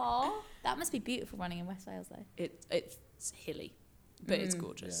 Aw, that must be beautiful running in West Wales, though. It's hilly, but it's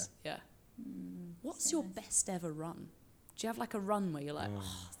gorgeous. Yeah. What's so your nice. best ever run? Do you have like a run where you're like,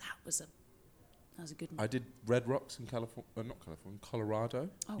 oh, that was a good one? I did Red Rocks in California, not California, Colorado.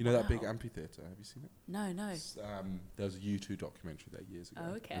 Oh, You know that big wow. amphitheater? Have you seen it? No. It's, there was a U2 documentary there years ago.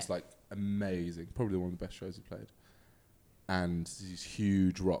 Oh, okay. It's like amazing, probably one of the best shows he played. And these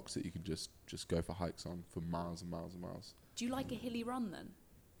huge rocks that you can just go for hikes on for miles and miles and miles. Do you like a hilly run then?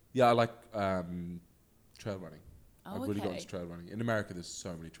 Yeah, I like trail running. Oh, I've really got okay. into trail running. In America, there's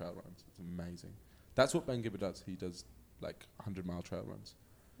so many trail runs. It's amazing. That's what Ben Gibber does. He does like 100-mile trail runs.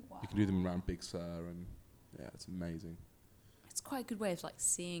 You can do them around Big Sur, and yeah, it's amazing. It's quite a good way of like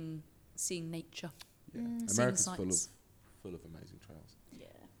seeing nature. Yeah, Seeing America's full sights. of amazing trails. Yeah.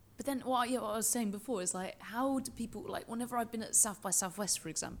 But then what I was saying before is like, how do people, like whenever I've been at South by Southwest, for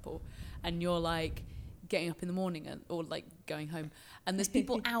example, and you're like getting up in the morning or like going home, and there's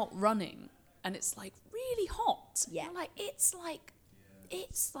people out running, and it's like really hot. Yeah. You're like it's like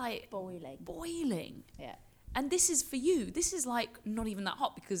Boiling. Yeah. And this is for you. This is like not even that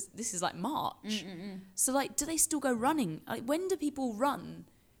hot because this is like March. So like, do they still go running? Like, when do people run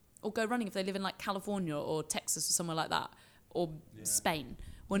or go running if they live in like California or Texas or somewhere like that, or Spain?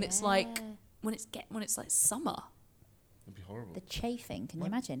 When it's like when it's like summer. It'd be horrible. The chafing, can you What?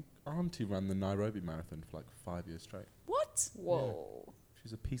 imagine? Auntie ran the Nairobi Marathon for like 5 years straight. What? Whoa.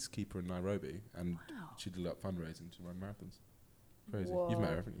 She's a peacekeeper in Nairobi, and Wow. she did a lot of fundraising to run marathons. Crazy. Whoa. You've met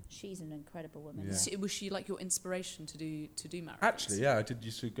her, haven't you? She's an incredible woman. Yeah. Was she like your inspiration to do marathons? Actually, yeah, I did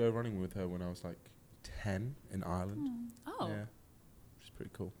used to go running with her when I was like 10 in Ireland. Oh. Yeah. She's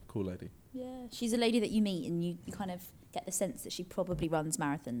pretty cool. Cool lady. Yeah, she's a lady that you meet and you kind of get the sense that she probably runs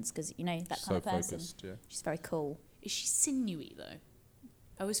marathons because, you know, that She's kind of so person. focused, yeah. She's very cool. Is she sinewy though?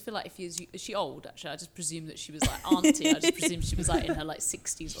 I always feel like is she old actually? I just presume that she was like auntie. I just presume she was like in her like 60s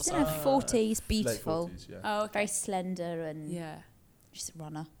or She's in something. her 40s, Late beautiful, 40s, yeah. Oh, okay. very slender, and Yeah. she's a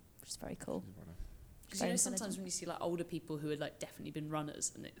runner, which is very cool. She's a runner. Because Very you know, sometimes intelligent. when you see like older people who had like definitely been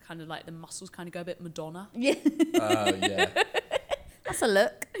runners, and it kind of like the muscles kind of go a bit Madonna. Yeah, Oh, yeah. that's a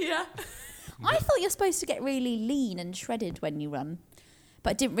look. Yeah. I thought you're supposed to get really lean and shredded when you run, but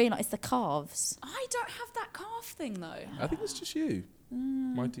I didn't realise the calves. I don't have that calf thing though. I think it's just you.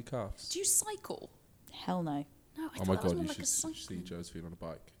 Mighty calves. Do you cycle? Hell no. No, I Oh thought my that was god, more you like should a cycle. see Josephine on a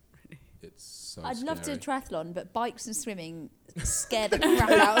bike. It's so I'd love to do a scary. triathlon, but bikes and swimming scare the crap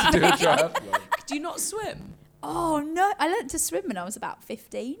out of Do me. a triathlon. Do you not swim? Oh no! I learnt to swim when I was about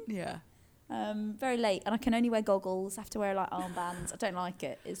 15. Yeah. Very late, and I can only wear goggles. I have to wear like armbands. I don't like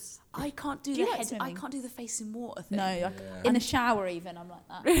it. It's I can't do Do the you like head. I swimming? can't do the face in water thing. no, Yeah. in the shower even. I'm like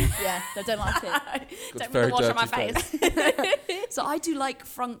that. Yeah, I don't like it. Don't very want to wash on my dirty face. So I do like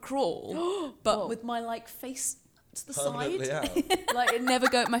front crawl, but Whoa. with my like face to the Permanently side. out. Like it never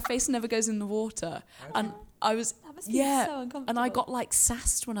go. My face never goes in the water. And I was That must be yeah, so uncomfortable. and I got like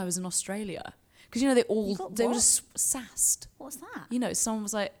sassed when I was in Australia because you know they were what? just sassed. What's that? You know, someone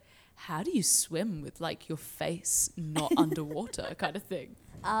was like, "How do you swim with like your face not underwater?" kind of thing.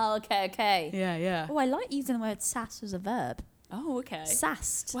 Oh, okay. Yeah, yeah. Oh, I like using the word sass as a verb. Oh, okay.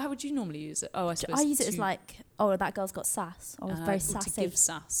 Sassed. Well, how would you normally use it? Oh, I suppose I use it as to- like, oh, that girl's got sass. I was very or to sassy. give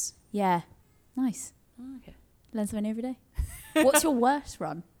sass. Yeah, nice. Oh, okay. Learn something every day. What's your worst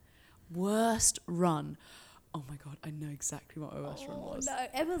run? Worst run. Oh my god, I know exactly what my worst run was. no,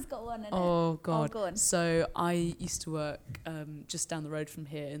 everyone's got one. Oh god. go on. So I used to work just down the road from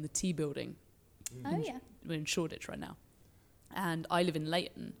here in the T building. Oh yeah. We're in Shoreditch right now, and I live in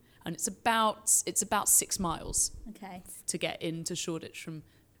Leighton, and it's about 6 miles Okay. to get into Shoreditch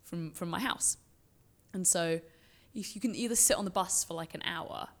from my house. And so if you can either sit on the bus for like an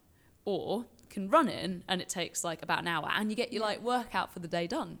hour or can run in and it takes like about an hour and you get your like workout for the day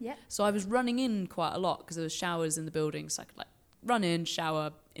done. Yeah. So I was running in quite a lot because there was showers in the building, so I could like run in,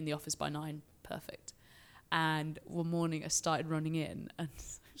 shower in the office by 9, perfect. And one morning I started running in and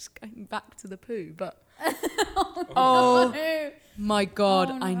just going back to the poo, but oh my god,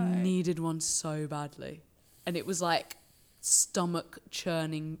 Oh, no. I needed one so badly. And it was like stomach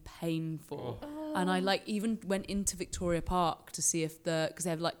churning painful. And I like even went into Victoria Park to see if because they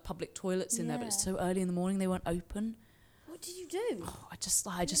have like public toilets in there, but it's Yeah. so early in the morning they weren't open. What did you do? Oh, I just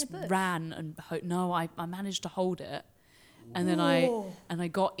a bush? ran and I managed to hold it. And then I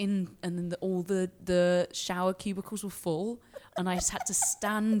got in, and then all the shower cubicles were full, and I just had to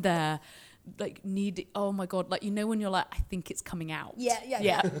stand there, like oh my god, like you know when you're like I think it's coming out.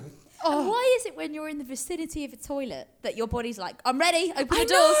 Yeah. And why is it when you're in the vicinity of a toilet that your body's like, I'm ready, open the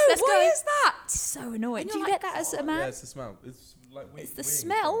doors, let's why go? is that? It's so annoying. And Do you you're get like, that as a Yeah, man? it's the smell. It's like It's the weeing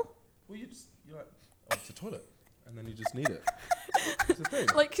smell? yourself. Well, you're like, oh, it's a toilet, and then you just need it. It's a thing.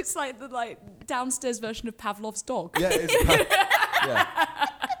 Like it's like the like downstairs version of Pavlov's dog. Yeah, it's yeah.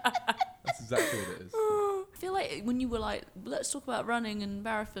 That's exactly what it is. I feel like when you were like, let's talk about running and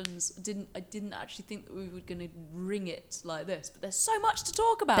marathons, I didn't actually think that we were going to ring it like this, but there's so much to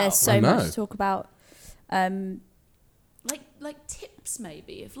talk about. There's I so know. much to talk about. like tips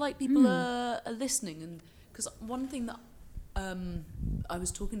maybe if like people are listening, and because one thing that I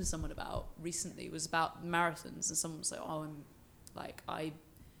was talking to someone about recently was about marathons, and someone was like, oh, I'm like I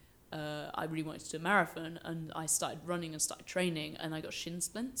really wanted to do a marathon, and I started running and started training, and I got shin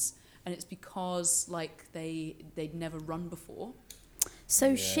splints, and it's because like they'd never run before. So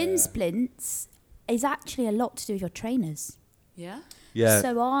Yeah. shin splints is actually a lot to do with your trainers. Yeah. Yeah.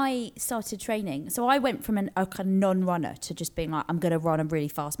 So I started training. So I went from a kind of non-runner to just being like, I'm going to run a really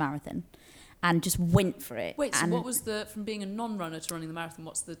fast marathon, and just went for it. Wait, so and what was from being a non-runner to running the marathon,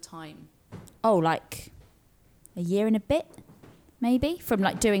 what's the time? like a year and a bit, maybe, from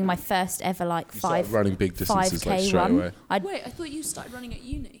like doing my first ever like You started running big distances 5K like straight run. away. Wait, I thought you started running at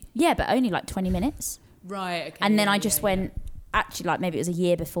uni. Yeah, but only like 20 minutes. Right, okay. And then yeah, I just yeah, went, actually, like maybe it was a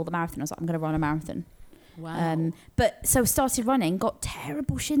year before the marathon. I was like, I'm going to run a marathon. Wow. But so started running, got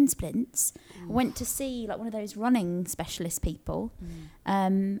terrible shin splints. Went to see like one of those running specialist people,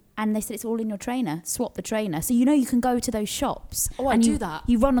 and they said it's all in your trainer. Swap the trainer, so you know you can go to those shops. Oh, I and do you, that.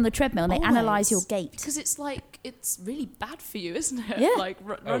 You run on the treadmill, and they Always. analyse your gait. Because it's like it's really bad for you, isn't it? Yeah. Like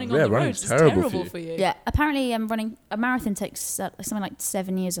running on yeah, the running's roads is terrible terrible for for you. Yeah, apparently running a marathon takes something like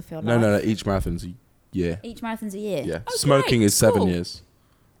 7 years of your life. No, each marathon's a year. Each marathon's a year? Yeah. Oh, Smoking great, is 7 cool. years.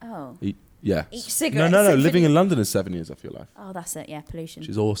 Oh. Yeah. Each cigarette. No. is 7 Living in years. London is 7 years off your life, Oh, that's it. Yeah, pollution. which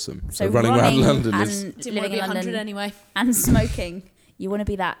is awesome. So, So running around running London and is. Didn't want to living be in 100 London anyway. and smoking. You want to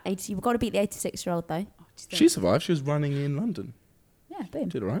be that 80. You've got to beat the 86-year-old though. Oh, do you think? She survived. She was running in London. Yeah, boom.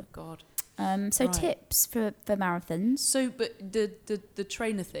 Did all right. God. So Right. tips for marathons. So, but the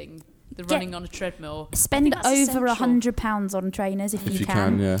trainer thing, the Get- running on a treadmill. Spend that's over essential. £100 on trainers if If you you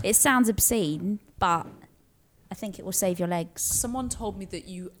can. can, yeah. It sounds obscene, but I think it will save your legs. Someone told me that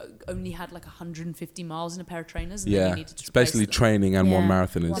you only had like 150 miles in a pair of trainers, and then Yeah. you needed to It's replace basically them. training and one Yeah.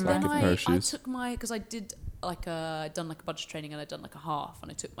 marathon is One like Then a marathon. pair I of shoes. took my, because I did like I'd done like a bunch of training and I'd done like a half,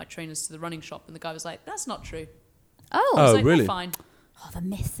 and I took my trainers to the running shop, and the guy was like, "That's not true." Oh, I was Oh, like, really? "They're fine." oh, the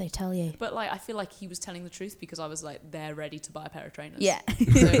myths they tell you. But like, I feel like he was telling the truth because I was like, "They're ready to buy a pair of trainers." Yeah.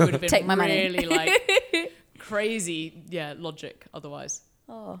 So it would have been Take my money. really like crazy, logic otherwise.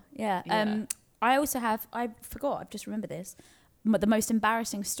 Oh, yeah. Yeah. I also have, I forgot, I've just remembered this. The most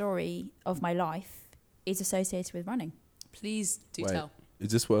embarrassing story of my life is associated with running. Please do Wait. tell.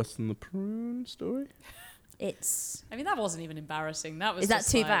 Is this worse than the prune story? It's, I mean, that wasn't even embarrassing. That was is that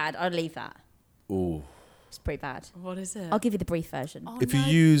just too like, bad? I'll leave that. Oh. It's pretty bad. What is it? I'll give you the brief version. Oh, If no.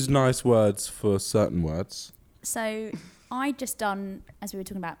 you use nice words for certain words, So I just done, as we were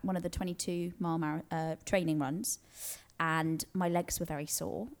talking about, one of the 22-mile training runs, and my legs were very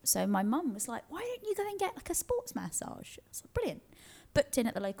sore. So my mum was like, "Why don't you go and get like a sports massage?" I was like, "Brilliant." Booked in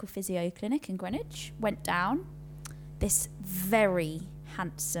at the local physio clinic in Greenwich. Went down. This very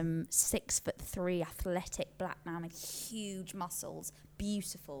handsome 6'3" athletic black man with huge muscles,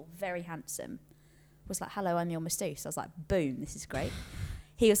 beautiful, very handsome, was like, "Hello, I'm your masseuse." I was like, "Boom, this is great."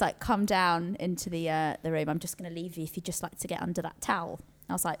 He was like, "Come down into the room. I'm just going to leave you if you'd just like to get under that towel."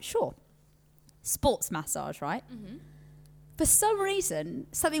 I was like, "Sure." Sports massage, right? Mm-hmm. For some reason,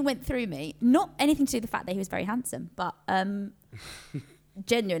 something went through me. Not anything to do with the fact that he was very handsome, but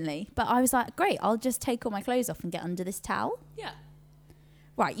genuinely. But I was like, "Great, I'll just take all my clothes off and get under this towel." Yeah.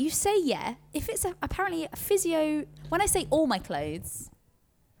 Right, you say yeah. If it's apparently a physio... When I say all my clothes...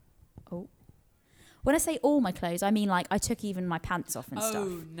 Oh. When I say all my clothes, I mean like I took even my pants off and stuff.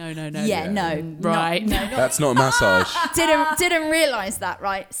 Oh, no. Yeah, no. Right. No, that's not a massage. didn't realise that,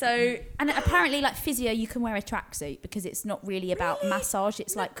 right? So, and apparently, like physio, you can wear a tracksuit because it's not really about massage.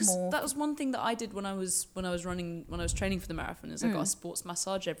 It's No, like 'cause more. that was one thing that I did when I was training for the marathon. Is I got a sports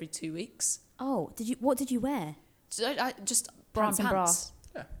massage every 2 weeks. Oh, what did you wear? So I just bra Pants and pants.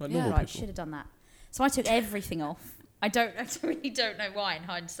 Yeah, like Yeah. normal Right, people. should have done that. So I took everything off. I really don't know why in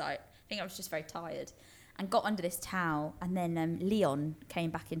hindsight. I think I was just very tired, and got under this towel. And then Leon came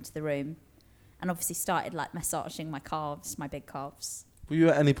back into the room, and obviously started like massaging my calves, my big calves. Were you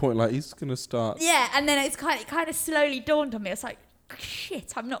at any point like, he's going to start? Yeah, and then it kind of slowly dawned on me. It's like,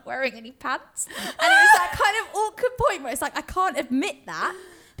 shit, I'm not wearing any pants. And it was that kind of awkward point where it's like, I can't admit that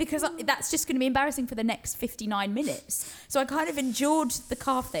because that's just going to be embarrassing for the next 59 minutes. So I kind of endured the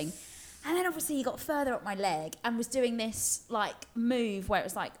calf thing. And then obviously he got further up my leg and was doing this like move where it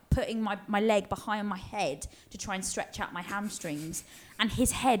was like putting my leg behind my head to try and stretch out my hamstrings. And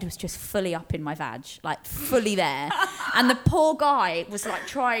his head was just fully up in my vag, like fully there. And the poor guy was like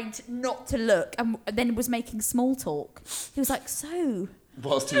trying not to look and then was making small talk. He was like, "So..."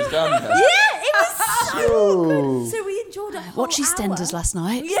 Whilst he was down there. Yeah, it was so awkward. So we enjoyed a whole Watched hour. EastEnders last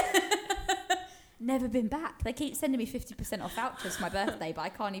night. Never been back. They keep sending me 50% off vouchers for my birthday, but I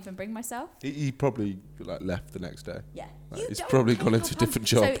can't even bring myself. He probably like left the next day. Yeah. Like, You he's don't probably take gone into off a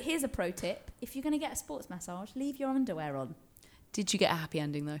different underwear. job. So here's a pro tip. If you're going to get a sports massage, leave your underwear on. Did you get a happy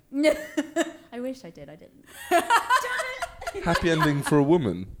ending though? I wish I did. I didn't. Happy ending for a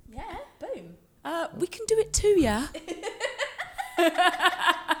woman. Yeah, boom. We can do it too, yeah.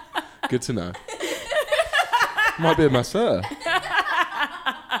 Good to know. Might be a masseur.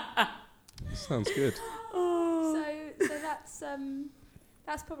 Sounds good. So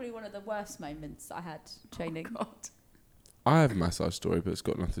that's probably one of the worst moments I had training. God. I have a massage story, but it's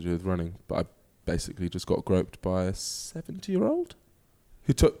got nothing to do with running. But I basically just got groped by a 70-year-old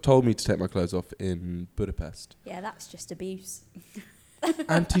who told me to take my clothes off in Budapest. Yeah, that's just abuse.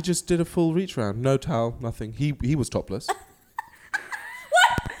 And he just did a full reach round. No towel, nothing. He was topless.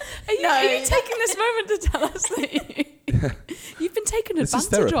 Are you taking this moment to tell us that you've been taken This is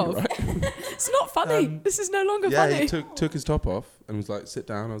advantage therapy, of? right? It's not funny. This is no longer Yeah, funny. he took his top off and was like, "Sit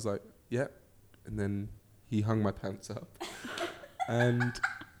down." I was like, "Yeah." And then he hung my pants up. And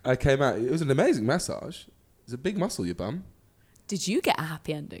I came out. It was an amazing massage. It's a big muscle, your bum. Did you get a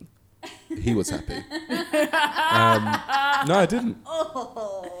happy ending? he was happy. No, I didn't.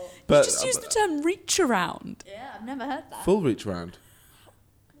 But Just use the term reach around. Yeah, I've never heard that. full reach around.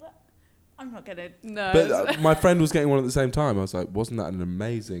 I'm not gonna. No. But my friend was getting one at the same time. I was like, wasn't that an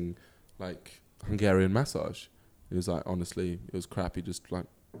amazing, like, Hungarian massage? He was like, honestly, it was crap. He just, like,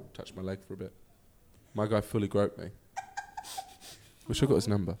 touched my leg for a bit. My guy fully groped me. Wish I got his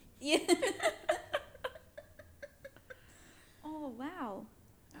number. Yeah. Oh wow.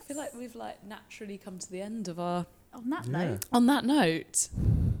 I feel like we've like naturally come to the end of our. On that Yeah. note, On that note,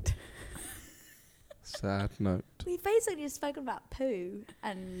 Sad note. we've basically just spoken about poo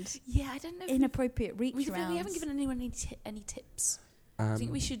and yeah, I don't know. inappropriate reach We rounds. haven't given anyone any tips. I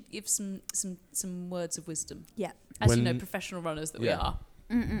think we should give some words of wisdom. Yeah. As you know, When- professional runners that Yeah.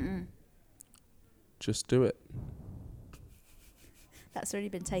 we are. Just do it. That's already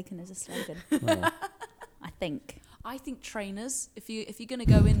been taken as a slogan. Oh. I think. I think trainers, if you're going to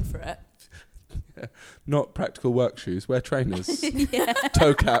go in for it, Not practical work shoes. Wear trainers.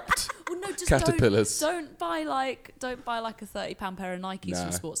 Toe capped. well, no, just Caterpillars. Don't buy like a £30 pair of Nikes No.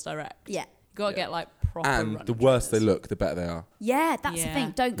 from Sports Direct. Yeah. You got to Yeah. get like proper. And running the worse they trainers. look, the better they are. Yeah, that's the Yeah.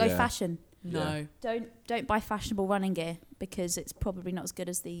 thing. Don't go Yeah. fashion. No. Don't buy fashionable running gear because it's probably not as good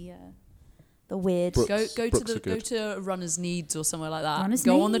as the weird Brooks. Go Brooks are to good. Runners Needs or somewhere like that. runners'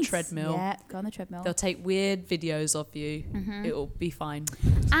 Go on the needs. treadmill. Yeah, go on the treadmill. They'll take weird videos of you. Mm-hmm. It'll be fine.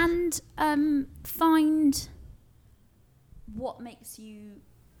 And find what makes you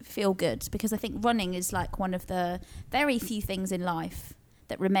feel good, because I think running is like one of the very few things in life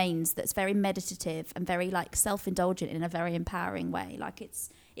that remains that's very meditative and very like self-indulgent in a very empowering way. Like it's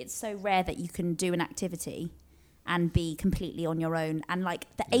so rare that you can do an activity and be completely on your own, and like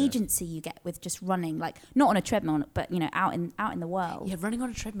the Yeah. agency you get with just running, like not on a treadmill but you know out in the world. Yeah, running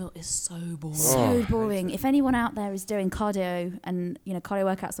on a treadmill is so boring. So Oh. boring. If anyone out there is doing cardio and cardio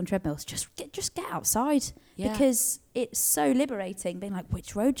workouts on treadmills, just get outside, Yeah. because it's so liberating. Being like,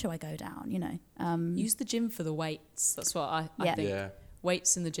 which road shall I go down? Use the gym for the weights. That's what I Yeah. think. Yeah.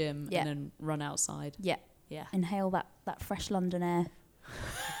 Weights in the gym Yeah. and then run outside. Yeah, Yeah. inhale that fresh London air.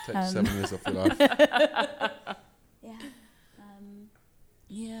 Take 7 years off your life. Yeah.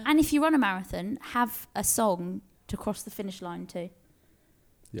 Yeah. And if you run a marathon, have a song to cross the finish line to.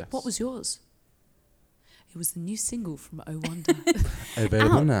 Yes. What was yours? It was the new single from Oh Wonder.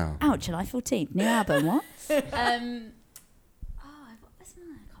 available Out. now? Out July 14th, new album. What? What was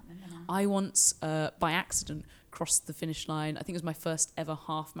mine? I can't remember now. I once, by accident, crossed the finish line. I think it was my first ever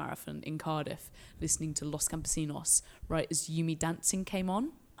half marathon in Cardiff, listening to Los Campesinos right as Yumi Dancing came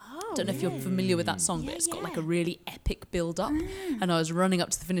on. Oh, Don't know if you're familiar with that song, but it's got like a really epic build up. And I was running up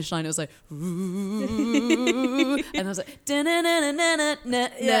to the finish line. It was like, ooh, and I was like,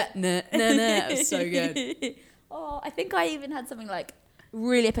 da-na-na-na-na-na-na-na. It was so good. Oh, I think I even had something like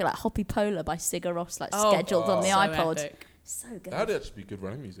really epic, like Hoppy Polar by Sigur Rós, like Oh, scheduled on the so iPod. epic. So good. That'd actually be good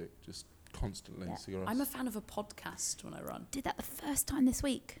running music. Just constantly. Yeah. Cigarettes. I'm a fan of a podcast when I run. Did that the first time this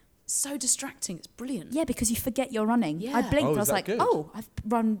week. It's so distracting. It's brilliant. Yeah, because you forget you're running. Yeah. I blinked. Oh, I is was that like, good? oh, I've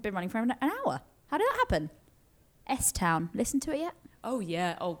been running for an hour. How did that happen? S-Town. Listen to it yet? Oh,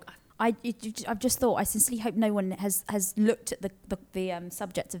 yeah. Oh, I've just thought, I sincerely hope no one has looked at the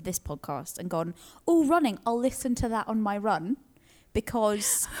subject of this podcast and gone, oh, running, I'll listen to that on my run,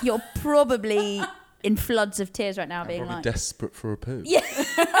 because you're probably in floods of tears right now, I'm being probably like, desperate for a poo. Yeah.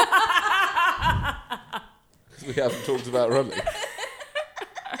 We haven't talked about running.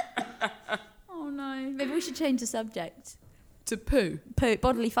 oh no, maybe we should change the subject. to poo.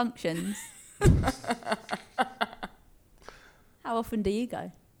 Bodily functions. How often do you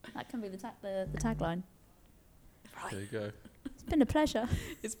go? That can be the tagline. There you go. It's been a pleasure.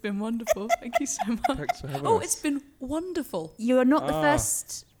 It's been wonderful. Thank you so much. Thanks for having Oh, us. it's been wonderful. You're not the Ah.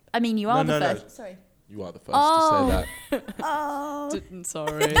 first. I mean, you are No, the no, no. first. Sorry. You are the first Oh. to say that. Oh.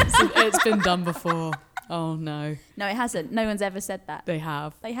 Sorry. It's been done before. Oh, no. No, it hasn't. No one's ever said that. They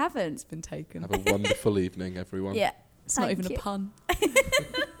have. They haven't. It's been taken. Have a wonderful evening, everyone. Yeah. It's not Thank even you. a pun.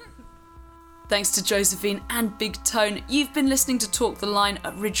 Thanks to Josephine and Big Tone. You've been listening to Talk the Line,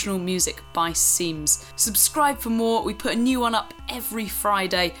 original music by Seams. Subscribe for more. We put a new one up every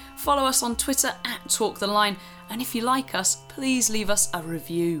Friday. Follow us on Twitter at Talk the Line. And if you like us, please leave us a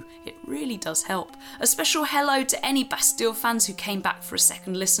review. It really does help. A special hello to any Bastille fans who came back for a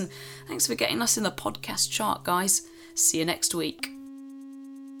second listen. Thanks for getting us in the podcast chart, guys. See you next week.